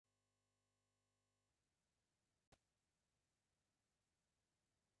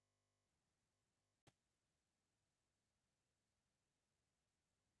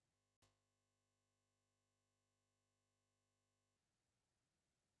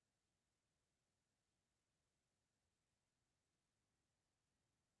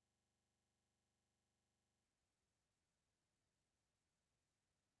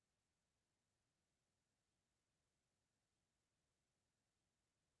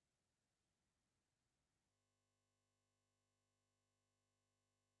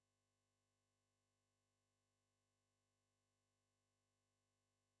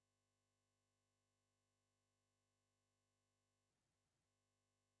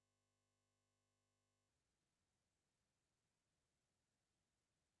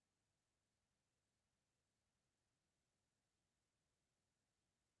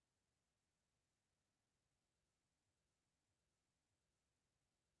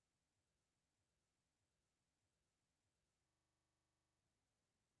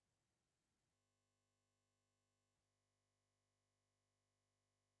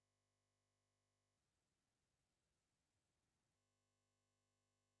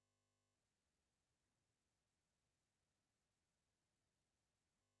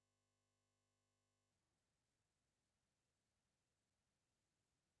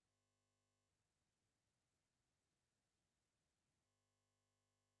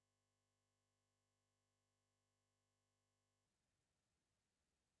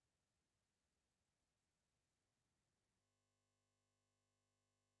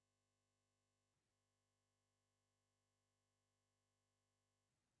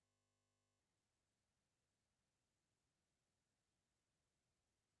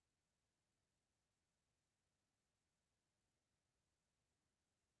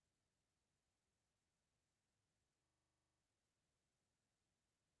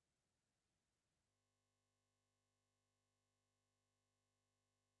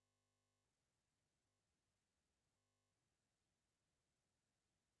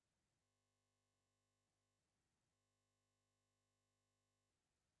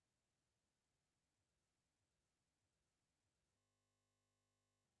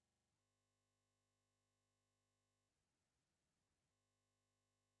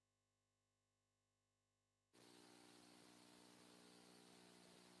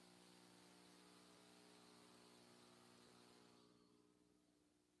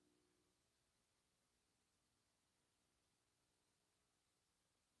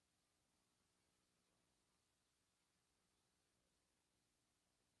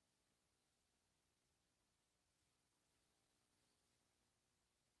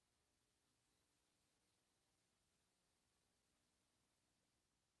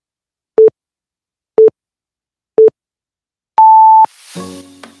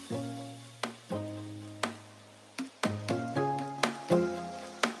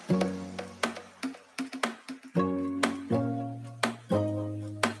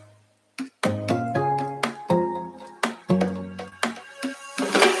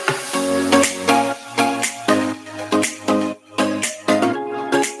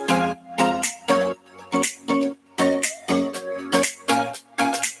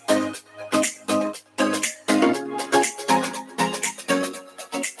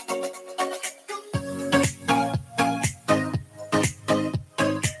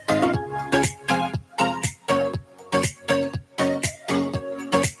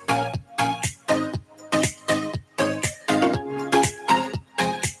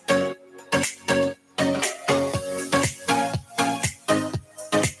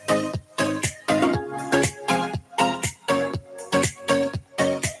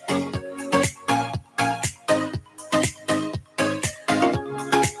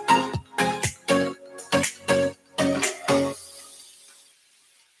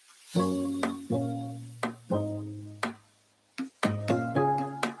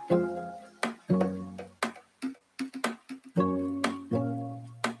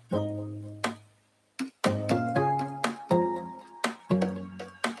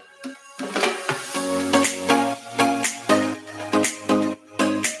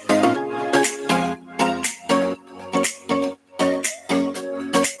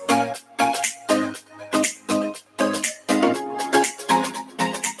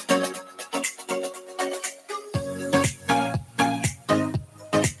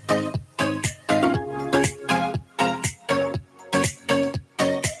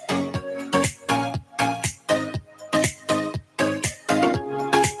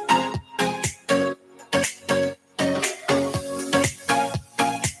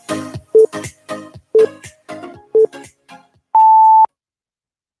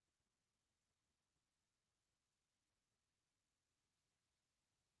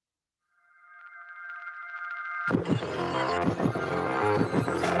Good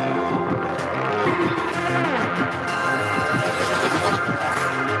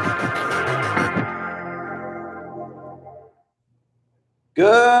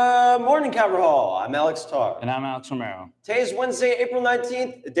morning, Calvert Hall. I'm Alex Tarr. And I'm Alex Romero. Today is Wednesday, April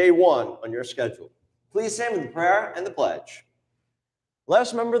 19th, day 1 on your schedule. Please stand for the prayer and the pledge. Let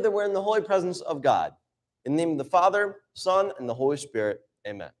us remember that we're in the holy presence of God. In the name of the Father, Son, and the Holy Spirit,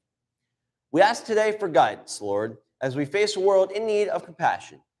 amen. We ask today for guidance, Lord, as we face a world in need of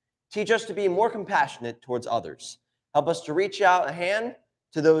compassion. Teach us to be more compassionate towards others. Help us to reach out a hand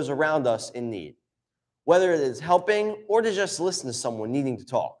to those around us in need. Whether it is helping or to just listen to someone needing to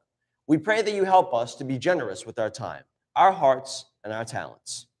talk, we pray that you help us to be generous with our time, our hearts, and our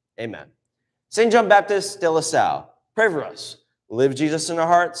talents. Amen. St. John Baptist de La Salle, pray for us. Live Jesus in our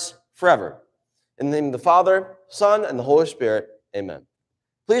hearts forever. In the name of the Father, Son, and the Holy Spirit, amen.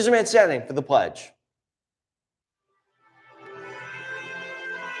 Please remain standing for the pledge.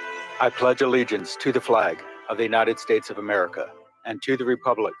 I pledge allegiance to the flag of the United States of America and to the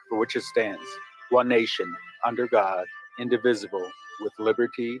republic for which it stands, one nation, under God, indivisible, with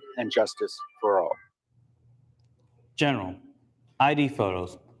liberty and justice for all. General, ID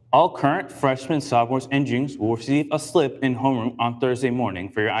photos. All current freshmen, sophomores, and juniors will receive a slip in homeroom on Thursday morning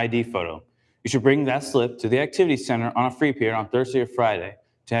for your ID photo. You should bring that slip to the Activity Center on a free period on Thursday or Friday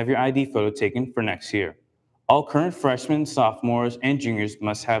to have your ID photo taken for next year. All current freshmen, sophomores, and juniors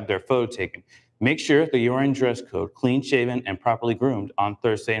must have their photo taken. Make sure that you are in dress code, clean-shaven, and properly groomed on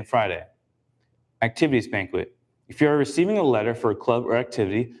Thursday and Friday. Activities banquet. If you are receiving a letter for a club or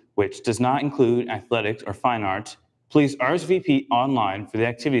activity which does not include athletics or fine arts, please RSVP online for the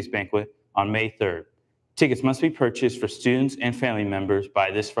activities banquet on May 3rd. Tickets must be purchased for students and family members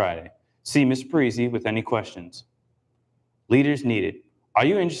by this Friday. See Ms. Parisi with any questions. Leaders needed. Are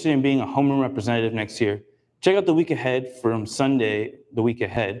you interested in being a homeroom representative next year? Check out the week ahead from Sunday, the week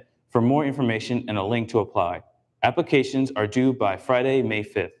ahead, for more information and a link to apply. Applications are due by Friday, May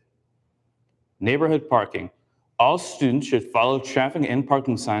 5th. Neighborhood parking. All students should follow traffic and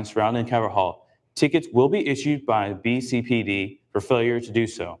parking signs surrounding Calvert Hall. Tickets will be issued by BCPD for failure to do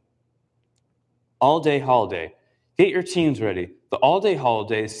so. All-day holiday. Get your teams ready. The all-day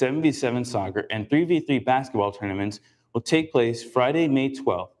holiday 7v7 soccer and 3v3 basketball tournaments will take place Friday, May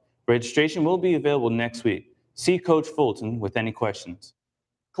 12th. Registration will be available next week. See Coach Fulton with any questions.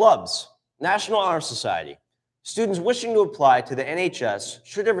 Clubs. National Honor Society. Students wishing to apply to the NHS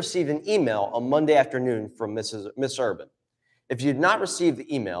should have received an email on Monday afternoon from Miss Urban. If you did not receive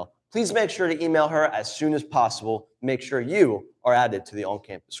the email, please make sure to email her as soon as possible. Make sure you are added to the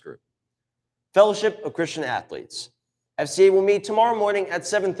on-campus group. Fellowship of Christian Athletes. FCA will meet tomorrow morning at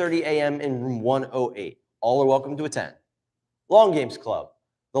 7:30 a.m. in room 108. All are welcome to attend. Long Games Club.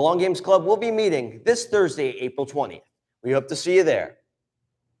 The Long Games Club will be meeting this Thursday, April 20th. We hope to see you there.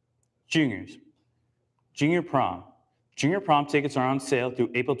 Juniors. Junior Prom. Junior Prom tickets are on sale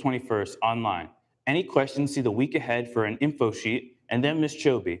through April 21st online. Any questions, see the week ahead for an info sheet and then Ms.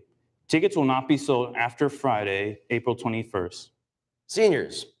 Chobe. Tickets will not be sold after Friday, April 21st.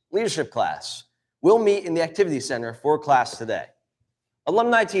 Seniors, leadership class. We'll meet in the Activity Center for class today.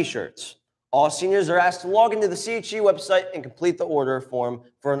 Alumni t-shirts. All seniors are asked to log into the CHC website and complete the order form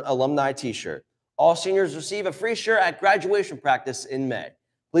for an alumni t-shirt. All seniors receive a free shirt at graduation practice in May.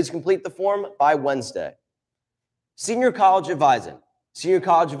 Please complete the form by Wednesday. Senior College Advising. Senior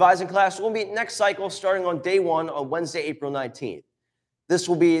College Advising class will meet next cycle starting on day 1 on Wednesday, April 19th. This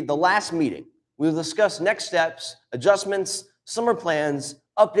will be the last meeting. We will discuss next steps, adjustments, summer plans,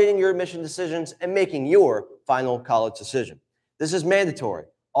 updating your admission decisions, and making your final college decision. This is mandatory.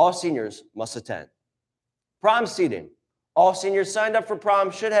 All seniors must attend. Prom seating. All seniors signed up for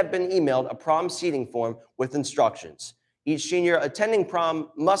prom should have been emailed a prom seating form with instructions. Each senior attending prom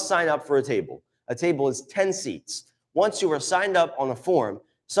must sign up for a table. A table is 10 seats. Once you are signed up on a form,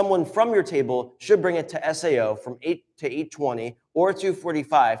 someone from your table should bring it to SAO from 8 to 8:20 or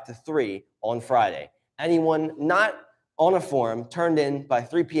 2:45 to 3 on Friday. Anyone not on a form turned in by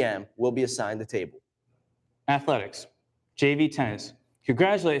 3 p.m. will be assigned a table. Athletics. JV tennis.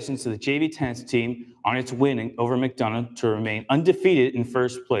 Congratulations to the JV tennis team on its win over McDonough to remain undefeated in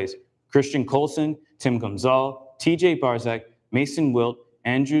first place. Christian Colson, Tim Gonzal, TJ Barzak, Mason Wilt,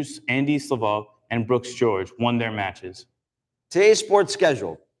 Andy Slavov, and Brooks George won their matches. Today's sports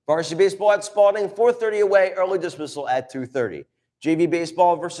schedule. Varsity baseball at Spalding, 4:30 away, early dismissal at 2:30. JV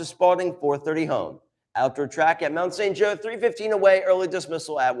baseball versus Spalding, 4:30 home. Outdoor track at Mount St. Joe, 3:15 away, early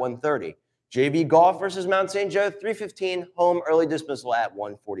dismissal at 1:30. JV golf versus Mount St. Joe, 3:15 home, early dismissal at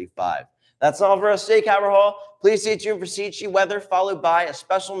 1:45. That's all for us today, Calvert Hall. Please stay tuned for CHC weather, followed by a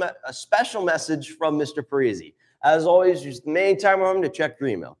special message from Mr. Parisi. As always, use the main timer home to check your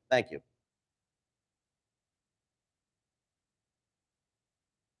email. Thank you.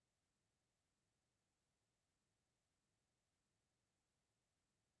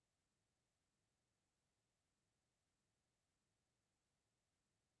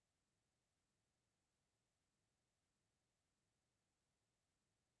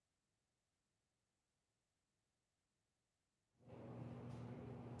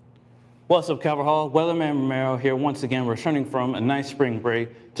 What's up, Calvert Hall? Weatherman Romero here once again, returning from a nice spring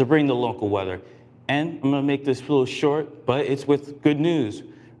break to bring the local weather. And I'm gonna make this a little short, but it's with good news.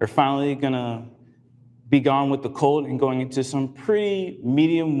 We're finally gonna be gone with the cold and going into some pretty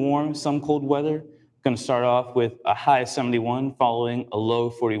medium warm, some cold weather. Gonna start off with a high of 71, following a low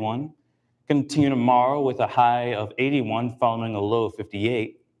of 41. Continue tomorrow with a high of 81, following a low of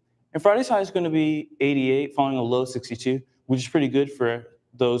 58. And Friday's high is gonna be 88, following a low of 62, which is pretty good for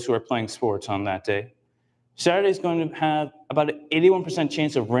those who are playing sports on that day. Saturday is going to have about an 81%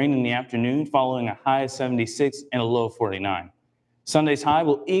 chance of rain in the afternoon, following a high of 76 and a low of 49. Sunday's high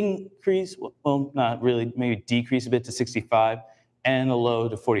will increase, well, not really, maybe decrease a bit to 65 and a low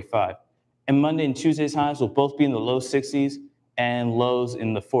to 45. And Monday and Tuesday's highs will both be in the low 60s and lows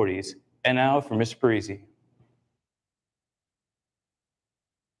in the 40s. And now for Mr. Parisi.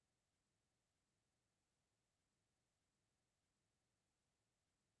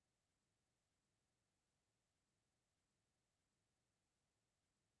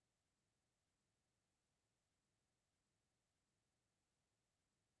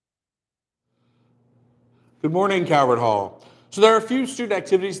 Good morning, Calvert Hall. So there are a few student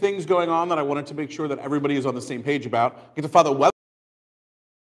activities things going on that I wanted to make sure that everybody is on the same page about. Get to follow weather.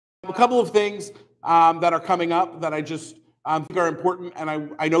 A couple of things that are coming up that I just think are important,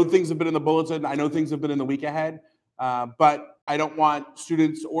 and I know things have been in the bulletin. I know things have been in the week ahead, but I don't want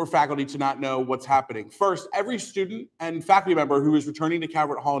students or faculty to not know what's happening. First, every student and faculty member who is returning to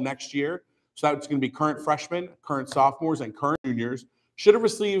Calvert Hall next year, so that's going to be current freshmen, current sophomores, and current juniors, should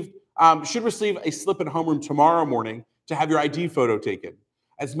receive a slip in homeroom tomorrow morning to have your ID photo taken.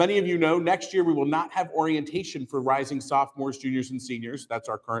 As many of you know, next year we will not have orientation for rising sophomores, juniors, and seniors. That's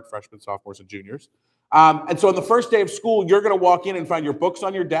our current freshmen, sophomores, and juniors. And so on the first day of school, you're going to walk in and find your books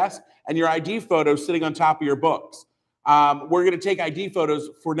on your desk and your ID photos sitting on top of your books. We're going to take ID photos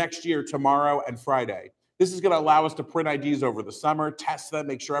for next year, tomorrow and Friday. This is going to allow us to print IDs over the summer, test them,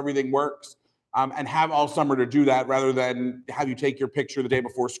 make sure everything works, and have all summer to do that rather than have you take your picture the day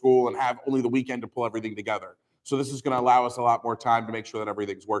before school and have only the weekend to pull everything together. So this is going to allow us a lot more time to make sure that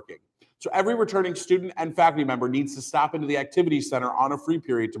everything's working. So every returning student and faculty member needs to stop into the activity center on a free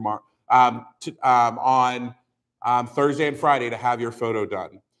period tomorrow, on Thursday and Friday to have your photo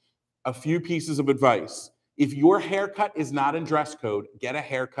done. A few pieces of advice. If your haircut is not in dress code, get a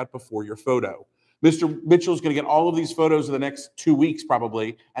haircut before your photo. Mr. Mitchell is going to get all of these photos in the next 2 weeks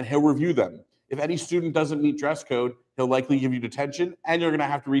probably, and he'll review them. If any student doesn't meet dress code, he'll likely give you detention, and you're going to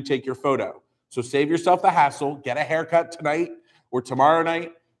have to retake your photo. So save yourself the hassle, get a haircut tonight or tomorrow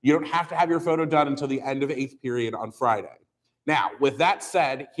night. You don't have to have your photo done until the end of 8th period on Friday. Now, with that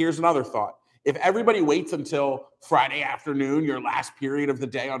said, here's another thought. If everybody waits until Friday afternoon, your last period of the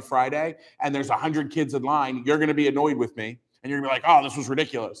day on Friday, and there's 100 kids in line, you're going to be annoyed with me, and you're going to be like, oh, this was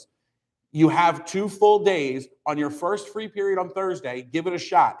ridiculous. You have 2 full days on your first free period on Thursday. Give it a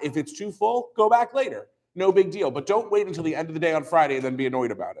shot. If it's too full, go back later. No big deal. But don't wait until the end of the day on Friday and then be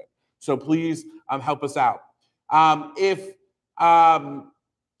annoyed about it. So please help us out. It's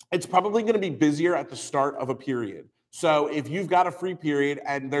probably going to be busier at the start of a period. So if you've got a free period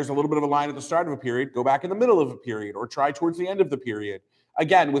and there's a little bit of a line at the start of a period, go back in the middle of a period or try towards the end of the period.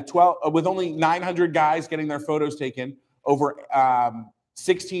 Again, with only 900 guys getting their photos taken over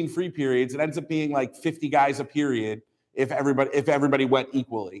 16 free periods, it ends up being like 50 guys a period if everybody went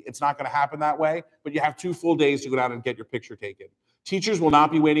equally. It's not going to happen that way, but you have 2 full days to go down and get your picture taken. Teachers will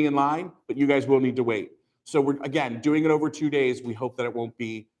not be waiting in line, but you guys will need to wait. So we're, again, doing it over 2 days. We hope that it won't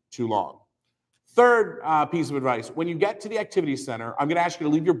be too long. Third piece of advice, when you get to the activity center, I'm going to ask you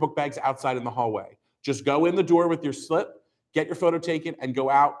to leave your book bags outside in the hallway. Just go in the door with your slip, get your photo taken, and go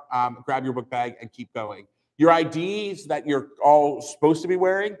out, grab your book bag, and keep going. Your IDs that you're all supposed to be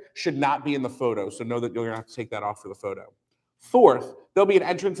wearing should not be in the photo, so know that you're going to have to take that off for the photo. Fourth, there'll be an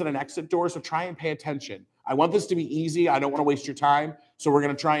entrance and an exit door, so try and pay attention. I want this to be easy. I don't want to waste your time, so we're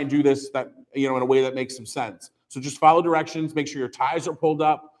going to try and do this in a way that makes some sense. So just follow directions, make sure your ties are pulled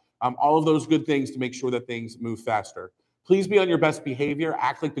up, all of those good things to make sure that things move faster. Please be on your best behavior.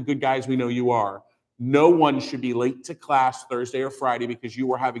 Act like the good guys we know you are. No one should be late to class Thursday or Friday because you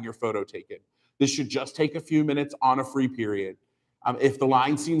were having your photo taken. This should just take a few minutes on a free period. If the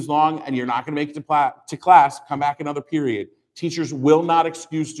line seems long and you're not going to make it to class, come back another period. Teachers will not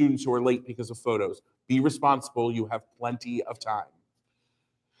excuse students who are late because of photos. Be responsible. You have plenty of time.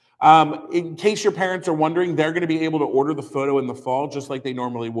 In case your parents are wondering, they're going to be able to order the photo in the fall just like they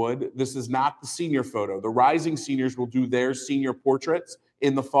normally would. This is not the senior photo. The rising seniors will do their senior portraits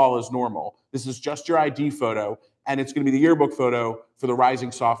in the fall as normal. This is just your ID photo, and it's going to be the yearbook photo for the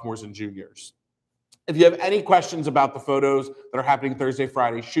rising sophomores and juniors. If you have any questions about the photos that are happening Thursday,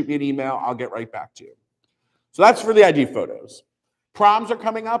 Friday, shoot me an email. I'll get right back to you. So that's for the ID photos. Proms are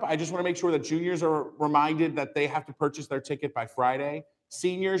coming up. I just want to make sure that juniors are reminded that they have to purchase their ticket by Friday.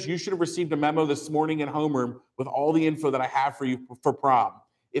 Seniors, you should have received a memo this morning in homeroom with all the info that I have for you for prom.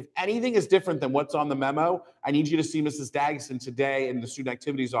 If anything is different than what's on the memo, I need you to see Mrs. Daggison today in the student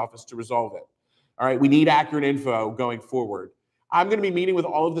activities office to resolve it. All right, we need accurate info going forward. I'm going to be meeting with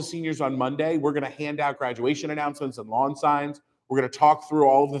all of the seniors on Monday. We're going to hand out graduation announcements and lawn signs. We're going to talk through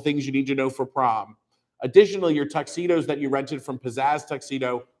all of the things you need to know for prom. Additionally, your tuxedos that you rented from Pizzazz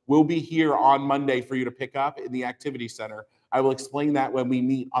Tuxedo will be here on Monday for you to pick up in the activity center. I will explain that when we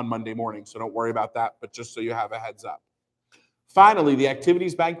meet on Monday morning, so don't worry about that, but just so you have a heads up. Finally, the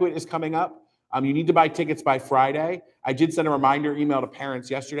activities banquet is coming up. You need to buy tickets by Friday. I did send a reminder email to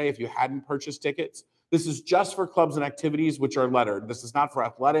parents yesterday if you hadn't purchased tickets. This is just for clubs and activities which are lettered. This is not for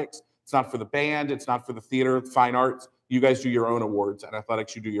athletics. It's not for the band. It's not for the theater, fine arts. You guys do your own awards. At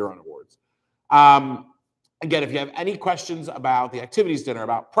athletics, you do your own awards. Again, if you have any questions about the activities dinner,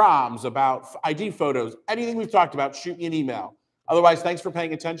 about proms, about ID photos, anything we've talked about, shoot me an email. Otherwise, thanks for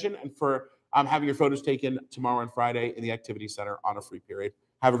paying attention and for having your photos taken tomorrow and Friday in the activity center on a free period.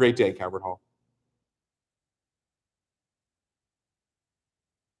 Have a great day, Calvert Hall.